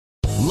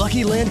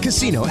Lucky Land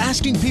Casino,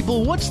 asking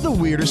people, what's the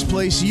weirdest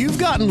place you've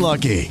gotten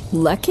lucky?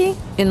 Lucky?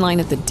 In line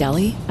at the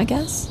deli, I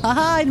guess?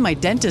 Aha, in my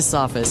dentist's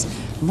office.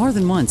 More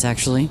than once,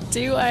 actually.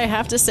 Do I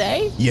have to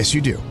say? Yes,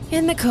 you do.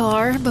 In the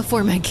car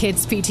before my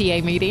kids'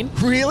 PTA meeting.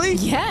 Really?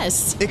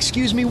 Yes.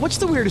 Excuse me, what's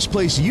the weirdest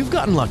place you've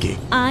gotten lucky?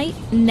 I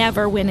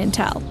never win and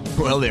tell.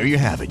 Well, there you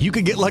have it. You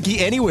can get lucky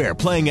anywhere,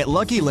 playing at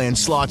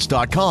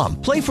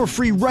LuckyLandSlots.com. Play for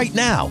free right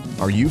now.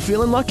 Are you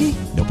feeling lucky?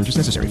 No purchase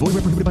necessary. Void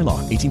where prohibited by law.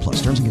 18 plus.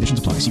 Terms and conditions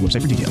apply. See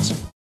website for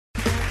details.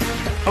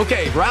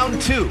 Okay,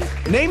 round two.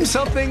 Name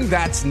something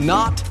that's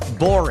not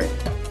boring.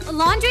 A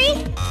laundry?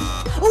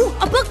 Ooh,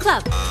 a book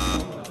club.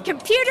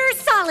 Computer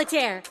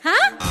solitaire,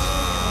 huh?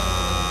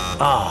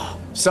 Ah,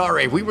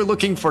 sorry, we were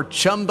looking for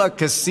Chumba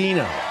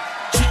Casino.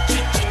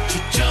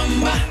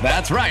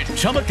 That's right,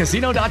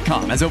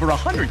 ChumbaCasino.com has over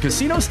 100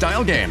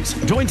 casino-style games.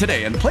 Join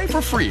today and play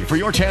for free for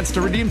your chance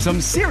to redeem some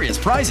serious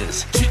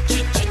prizes.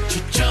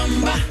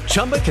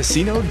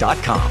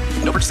 ChumbaCasino.com.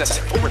 No purchase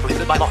necessary. Void where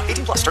prohibited by law.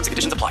 18 plus. Terms and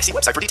conditions apply. See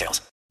website for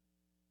details.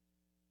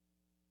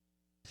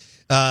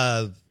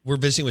 We're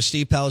visiting with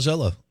Steve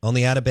Palazzolo on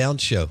the Out of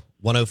Bounds Show,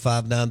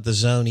 105.9 The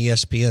Zone,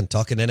 ESPN,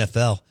 talking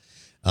NFL.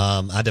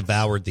 I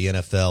devoured the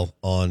NFL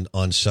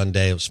on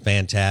Sunday. It was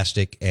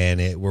fantastic, and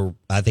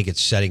I think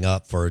it's setting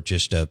up for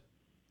just a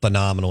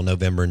phenomenal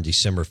November and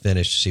December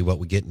finish to see what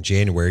we get in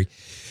January.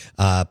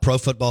 Pro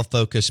Football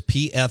Focus,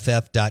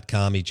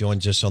 PFF.com. He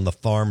joins us on the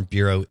Farm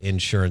Bureau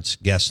Insurance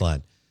guest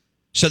line.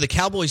 So the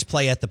Cowboys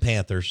play at the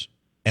Panthers,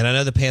 and I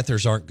know the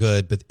Panthers aren't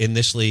good, but in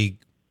this league,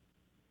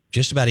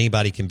 just about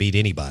anybody can beat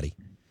anybody.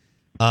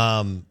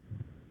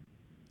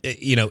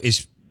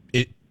 Is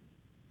it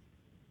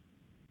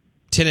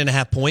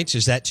 10.5 points?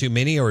 Is that too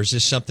many, or is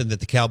this something that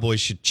the Cowboys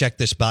should check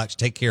this box,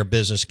 take care of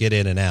business, get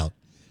in and out?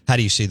 How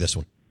do you see this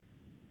one?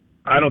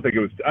 I don't think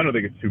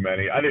it's too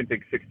many. I didn't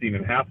think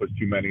 16.5 was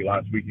too many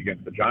last week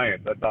against the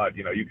Giants. I thought,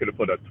 you could have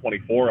put a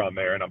 24 on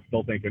there, and I'm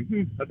still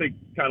thinking, I think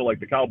kind of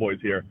like the Cowboys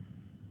here.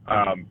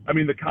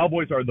 The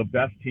Cowboys are the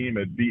best team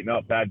at beating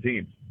up bad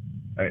teams.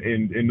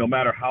 And no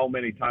matter how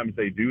many times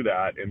they do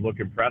that and look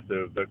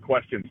impressive, the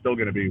question's still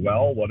going to be,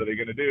 well, what are they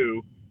going to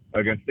do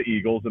against the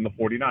Eagles and the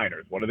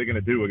 49ers? What are they going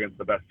to do against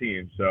the best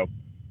teams? So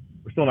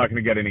we're still not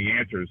going to get any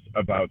answers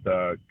about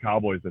the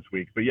Cowboys this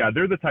week. But, yeah,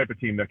 they're the type of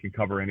team that can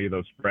cover any of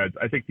those spreads.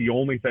 I think the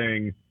only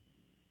thing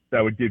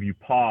that would give you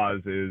pause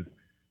is,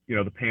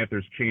 the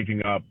Panthers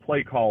changing up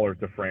play caller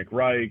to Frank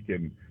Reich.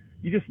 And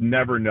you just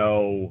never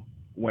know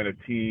when a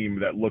team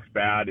that looks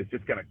bad is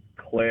just going to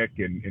click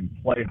and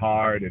play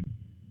hard. And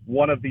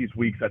one of these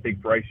weeks, I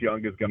think Bryce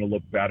Young is going to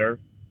look better,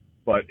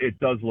 but it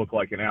does look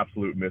like an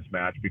absolute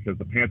mismatch because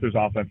the Panthers'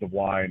 offensive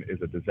line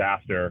is a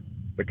disaster.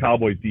 The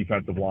Cowboys'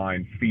 defensive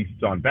line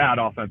feasts on bad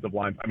offensive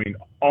lines.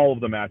 All of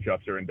the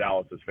matchups are in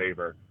Dallas's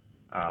favor.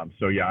 I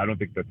don't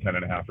think the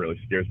 10.5 really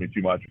scares me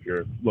too much if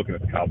you're looking at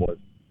the Cowboys.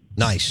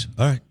 Nice.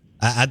 All right.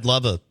 I'd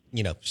love a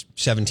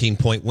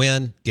 17-point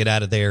win, get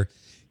out of there,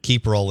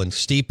 keep rolling.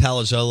 Steve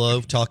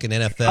Palazzolo talking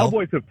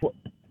NFL.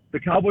 The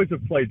Cowboys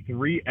have played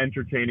 3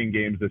 entertaining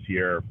games this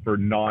year for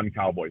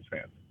non-Cowboys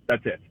fans.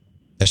 That's it.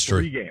 That's true.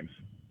 3 games.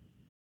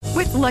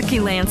 With Lucky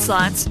Land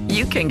Slots,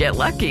 you can get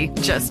lucky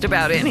just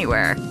about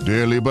anywhere.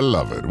 Dearly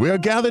beloved, we are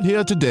gathered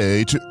here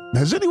today to...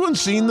 Has anyone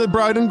seen the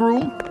bride and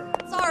groom?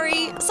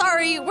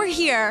 Sorry, we're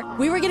here.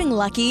 We were getting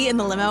lucky in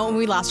the limo and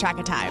we lost track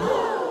of time.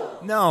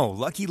 No,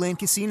 Lucky Land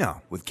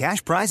Casino, with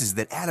cash prizes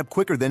that add up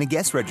quicker than a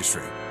guest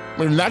registry.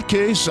 In that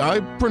case, I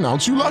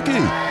pronounce you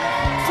lucky.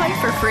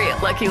 Play for free at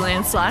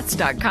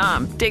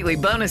LuckyLandSlots.com. Daily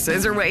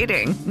bonuses are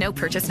waiting. No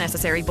purchase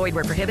necessary. Void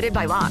where prohibited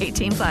by law.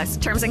 18 plus.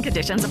 Terms and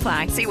conditions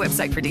apply. See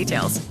website for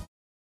details.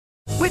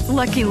 With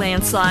Lucky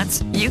Land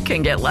Slots, you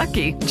can get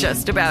lucky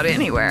just about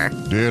anywhere.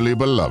 Dearly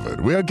beloved,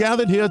 we are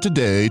gathered here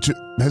today to...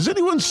 Has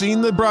anyone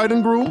seen the bride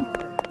and groom?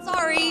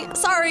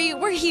 Sorry,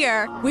 we're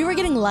here. We were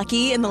getting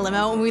lucky in the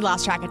limo and we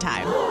lost track of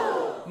time.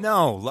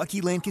 No,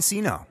 Lucky Land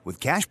Casino, with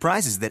cash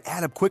prizes that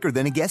add up quicker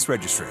than a guest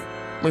registry.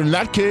 In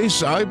that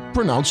case, I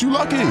pronounce you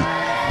lucky.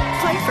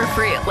 Play for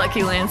free at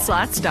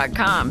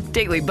LuckyLandSlots.com.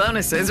 Daily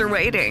bonuses are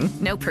waiting.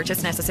 No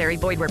purchase necessary.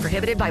 Void where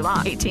prohibited by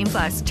law. 18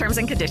 plus. Terms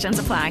and conditions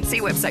apply.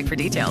 See website for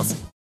details.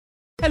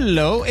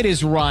 Hello, it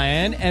is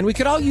Ryan, and we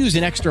could all use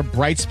an extra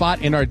bright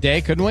spot in our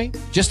day, couldn't we?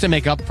 Just to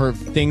make up for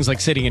things like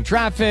sitting in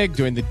traffic,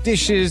 doing the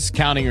dishes,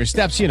 counting your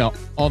steps,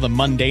 all the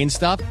mundane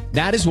stuff.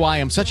 That is why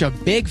I'm such a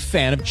big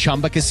fan of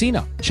Chumba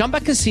Casino. Chumba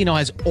Casino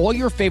has all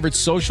your favorite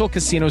social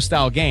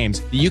casino-style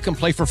games that you can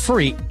play for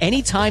free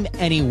anytime,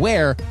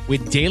 anywhere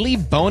with daily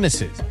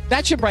bonuses.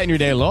 That should brighten your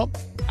day a little.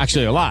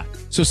 Actually, a lot.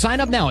 So sign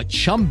up now at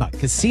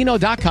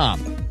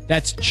ChumbaCasino.com.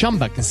 That's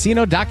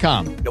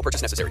ChumbaCasino.com. No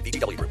purchase necessary.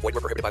 VGW Group. Void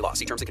where prohibited by law.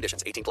 See terms and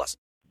conditions. 18 plus.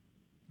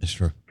 That's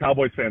true.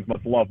 Cowboys fans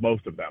must love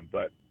most of them,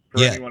 but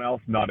for anyone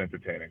else, not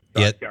entertaining.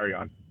 So carry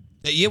on.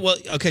 Yeah, well,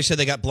 okay, so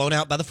they got blown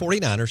out by the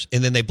 49ers,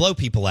 and then they blow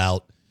people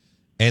out.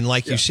 And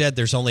like you said,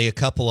 there's only a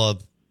couple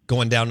of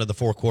going down to the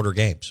four-quarter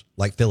games,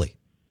 like Philly.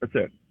 That's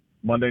it.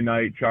 Monday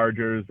night,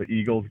 Chargers, the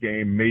Eagles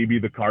game, maybe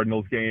the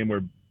Cardinals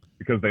game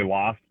because they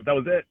lost. But that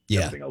was it.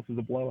 Yeah. Everything else was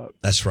a blowout.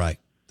 That's right.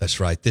 That's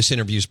right. This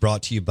interview is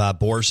brought to you by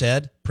Boar's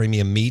Head,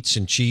 premium meats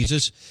and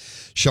cheeses,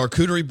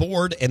 charcuterie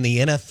board, and the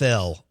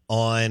NFL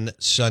on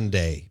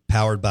Sunday.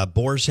 Powered by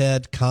Boar's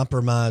Head,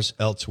 compromise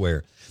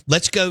elsewhere.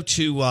 Let's go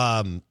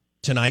to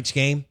tonight's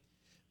game.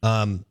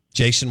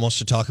 Jason wants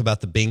to talk about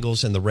the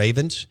Bengals and the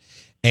Ravens.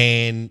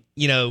 And,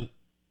 you know,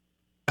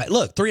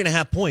 look,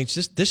 3.5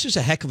 points. This is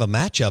a heck of a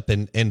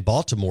matchup in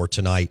Baltimore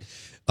tonight.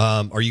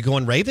 Are you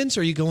going Ravens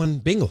or are you going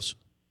Bengals?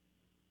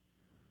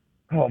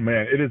 Oh,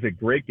 man, it is a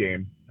great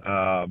game.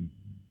 I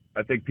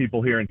think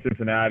people here in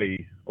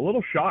Cincinnati a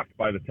little shocked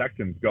by the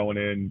Texans coming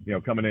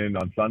in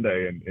on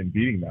Sunday and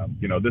beating them.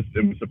 You know,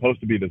 it was supposed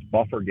to be this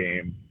buffer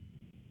game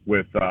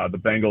with the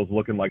Bengals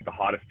looking like the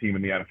hottest team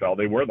in the NFL.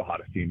 They were the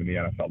hottest team in the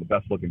NFL, the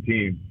best looking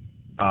team.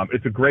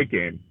 It's a great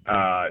game.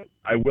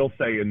 I will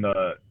say in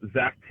the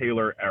Zach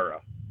Taylor era,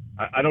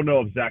 I don't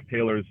know if Zach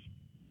Taylor's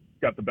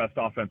got the best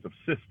offensive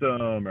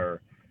system or,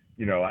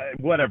 you know,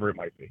 whatever it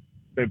might be,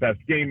 the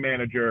best game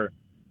manager.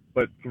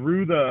 But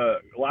through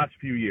the last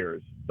few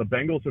years, the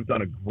Bengals have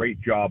done a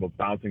great job of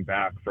bouncing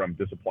back from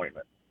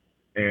disappointment.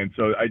 And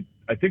so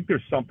I think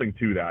there's something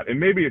to that. And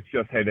maybe it's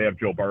just, hey, they have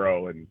Joe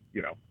Burrow, and,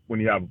 you know,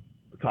 when you have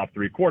a top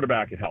 3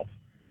 quarterback, it helps.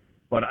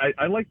 But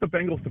I like the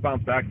Bengals to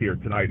bounce back here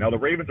tonight. Now, the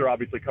Ravens are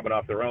obviously coming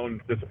off their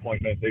own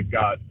disappointment. They've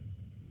got,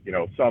 you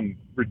know, some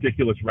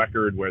ridiculous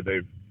record where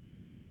they've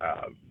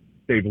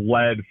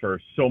led for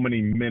so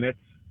many minutes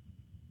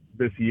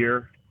this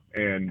year.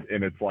 And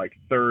it's like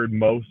third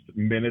most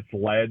minutes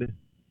led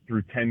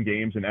through 10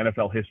 games in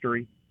NFL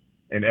history.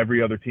 And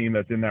every other team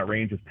that's in that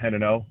range is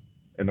 10-0,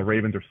 and the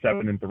Ravens are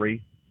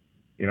 7-3.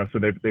 You know, so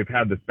they've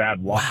had this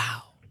bad luck,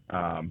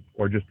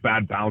 or just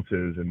bad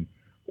bounces,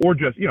 or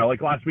just, you know,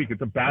 like last week,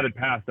 it's a batted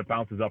pass that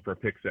bounces up for a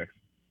pick six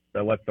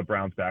that lets the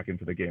Browns back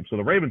into the game. So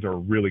the Ravens are a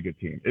really good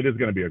team. It is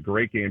going to be a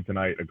great game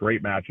tonight, a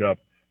great matchup.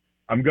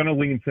 I'm going to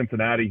lean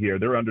Cincinnati here.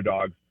 They're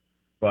underdogs,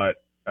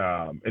 but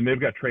and they've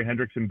got Trey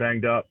Hendrickson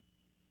banged up.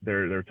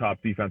 Their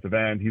top defensive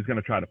end. He's going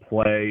to try to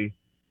play.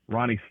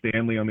 Ronnie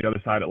Stanley on the other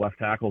side at left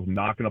tackle is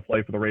not going to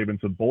play for the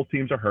Ravens, so both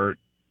teams are hurt.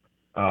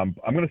 I'm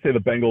going to say the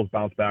Bengals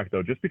bounce back,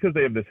 though, just because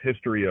they have this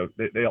history of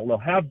they'll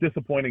have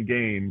disappointing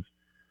games,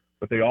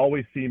 but they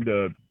always seem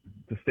to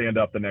stand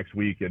up the next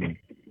week and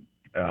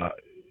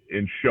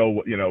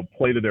show, you know,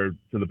 play to the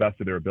best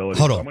of their ability.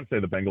 Hold on. So I'm going to say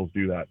the Bengals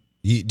do that.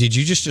 Did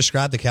you just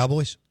describe the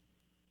Cowboys?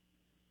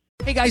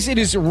 Hey guys, it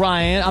is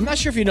Ryan. I'm not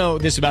sure if you know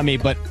this about me,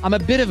 but I'm a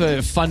bit of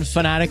a fun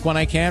fanatic when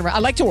I can. I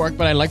like to work,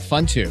 but I like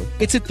fun too.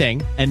 It's a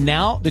thing. And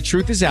now the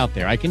truth is out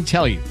there. I can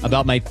tell you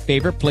about my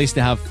favorite place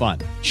to have fun.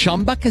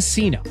 Chumba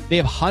Casino. They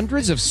have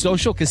hundreds of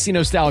social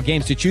casino style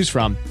games to choose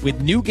from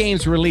with new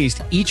games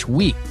released each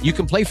week. You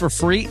can play for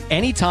free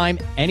anytime,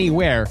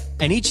 anywhere.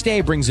 And each day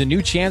brings a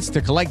new chance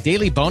to collect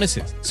daily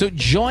bonuses. So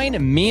join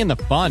me in the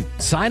fun.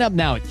 Sign up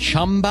now at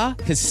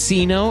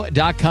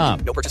ChumbaCasino.com.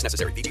 No purchase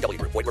necessary. VGW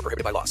Group. Void where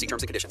prohibited by law. See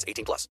terms and conditions.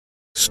 18+.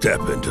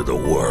 Step into the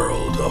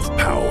world of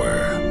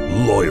power,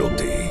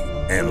 loyalty,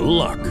 and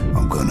luck.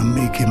 I'm gonna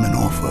make him an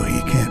offer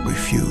he can't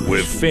refuse.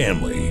 With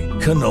family,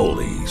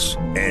 cannolis,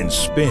 and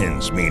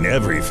spins mean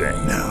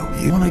everything. Now,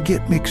 you wanna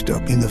get mixed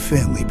up in the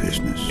family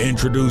business.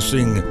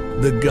 Introducing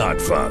The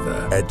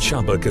Godfather at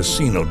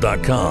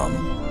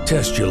ChumbaCasino.com.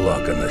 Test your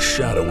luck in the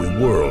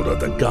shadowy world of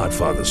The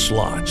Godfather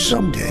slot.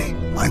 Someday,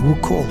 I will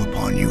call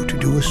upon you to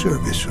do a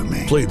service for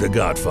me. Play The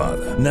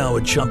Godfather, now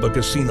at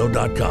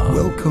ChumbaCasino.com.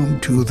 Welcome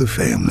to the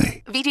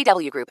family.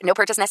 VGW Group. No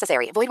purchase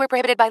necessary. Void where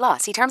prohibited by law.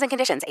 See terms and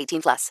conditions.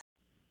 18+.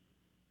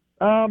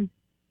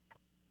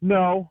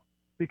 No,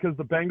 because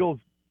the Bengals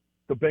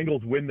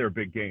win their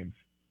big games.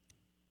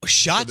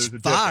 Shots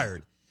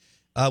fired.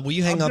 Will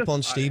you hang up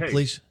on Steve,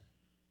 please?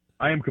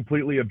 I am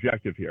completely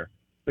objective here.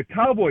 The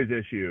Cowboys'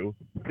 issue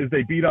is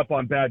they beat up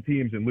on bad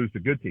teams and lose to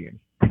good teams.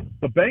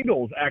 The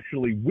Bengals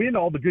actually win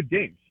all the good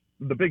games,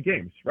 the big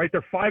games, right?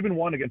 They're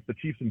 5-1 against the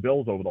Chiefs and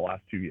Bills over the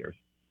last 2 years.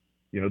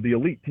 You know, the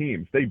elite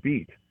teams, they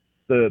beat.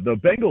 The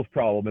Bengals'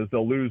 problem is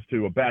they'll lose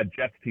to a bad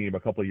Jets team a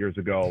couple of years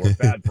ago or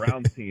bad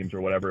Browns teams or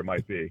whatever it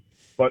might be.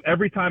 But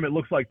every time it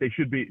looks like they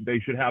should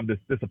have this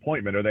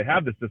disappointment or they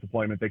have this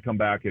disappointment, they come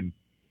back and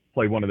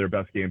play one of their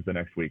best games the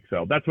next week.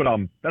 So that's what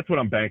I'm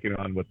banking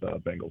on with the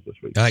Bengals this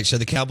week. All right, so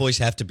the Cowboys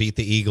have to beat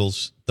the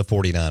Eagles, the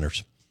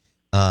 49ers.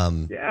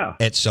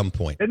 At some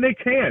point. And they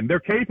can. They're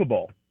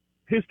capable.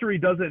 History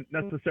doesn't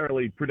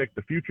necessarily predict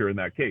the future in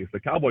that case. The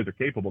Cowboys are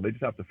capable. They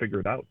just have to figure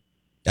it out.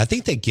 I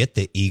think they get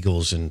the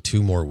Eagles in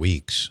 2 more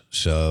weeks.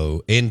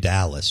 So in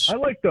Dallas. I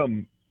like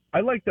them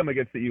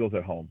against the Eagles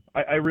at home.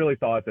 I really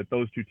thought that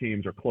those two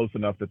teams are close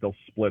enough that they'll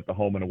split the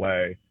home and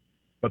away.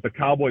 But the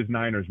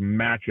Cowboys-Niners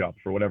matchup,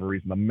 for whatever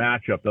reason, the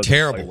matchup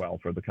doesn't play well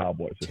for the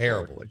Cowboys.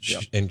 Terrible. Yeah.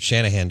 And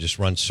Shanahan just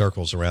runs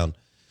circles around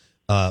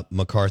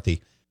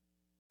McCarthy.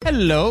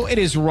 Hello, it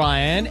is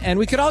Ryan, and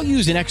we could all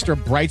use an extra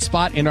bright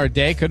spot in our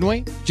day, couldn't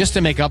we? Just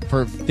to make up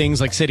for things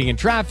like sitting in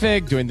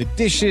traffic, doing the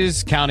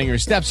dishes, counting your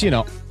steps, you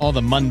know, all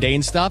the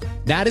mundane stuff.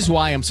 That is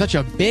why I'm such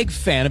a big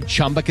fan of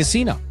Chumba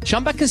Casino.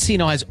 Chumba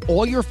Casino has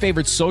all your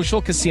favorite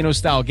social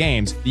casino-style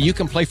games that you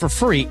can play for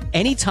free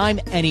anytime,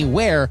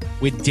 anywhere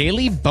with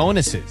daily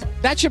bonuses.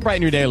 That should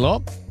brighten your day a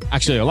little.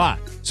 Actually, a lot.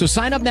 So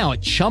sign up now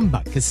at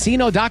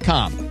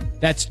ChumbaCasino.com.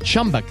 That's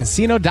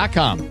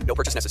ChumbaCasino.com. No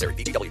purchase necessary.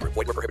 VGW Group.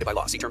 Void where prohibited by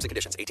law. See terms and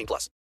conditions.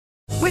 18+.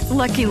 With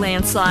Lucky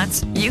Land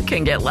Slots, you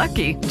can get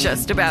lucky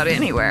just about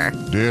anywhere.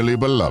 Dearly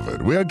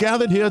beloved, we are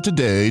gathered here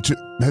today to...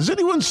 Has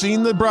anyone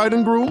seen the bride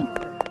and groom?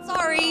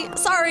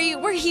 Sorry,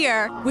 we're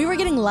here. We were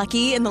getting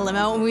lucky in the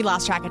limo and we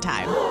lost track of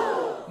time.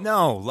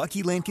 No,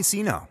 Lucky Land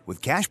Casino,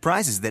 with cash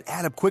prizes that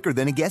add up quicker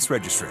than a guest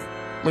registry.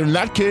 In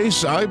that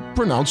case, I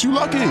pronounce you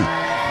lucky.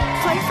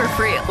 Play for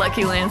free at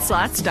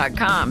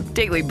LuckyLandSlots.com.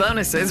 Daily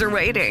bonuses are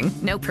waiting.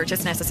 No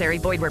purchase necessary.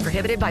 Void where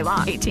prohibited by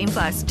law.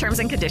 18+. Terms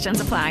and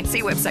conditions apply.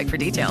 See website for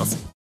details.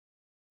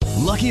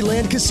 Lucky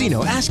Land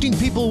Casino, asking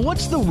people,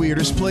 what's the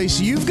weirdest place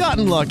you've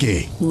gotten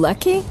lucky?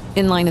 Lucky?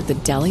 In line at the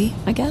deli,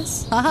 I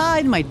guess? Aha,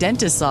 in my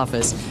dentist's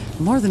office.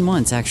 More than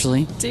once,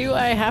 actually. Do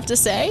I have to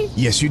say?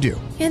 Yes, you do.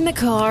 In the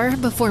car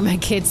before my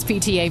kids'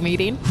 PTA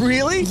meeting.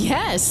 Really?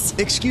 Yes.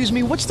 Excuse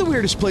me, what's the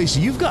weirdest place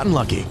you've gotten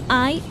lucky?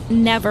 I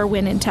never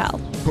win and tell.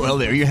 Well,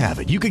 there you have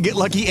it. You can get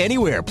lucky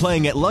anywhere,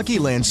 playing at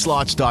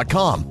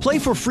LuckyLandSlots.com. Play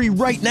for free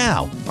right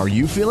now. Are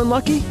you feeling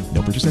lucky?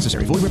 No purchase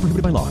necessary. Void where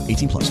prohibited by law.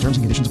 18+. Terms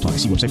and conditions apply.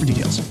 See website for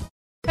details.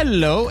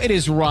 Hello, it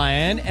is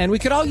Ryan, and we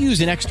could all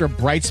use an extra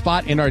bright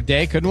spot in our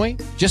day, couldn't we?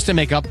 Just to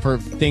make up for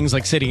things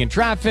like sitting in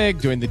traffic,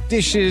 doing the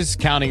dishes,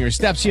 counting your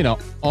steps,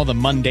 all the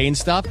mundane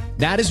stuff.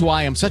 That is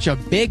why I'm such a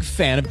big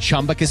fan of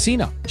Chumba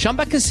Casino.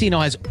 Chumba Casino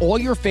has all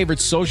your favorite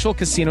social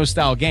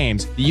casino-style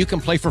games that you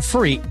can play for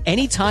free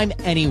anytime,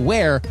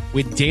 anywhere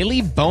with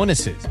daily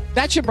bonuses.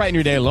 That should brighten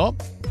your day a little.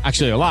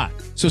 Actually, a lot.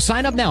 So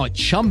sign up now at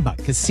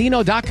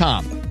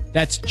ChumbaCasino.com.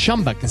 That's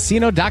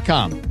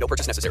ChumbaCasino.com. No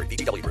purchase necessary.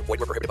 VGW Group. Void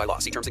where prohibited by law.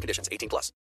 See terms and conditions. 18+.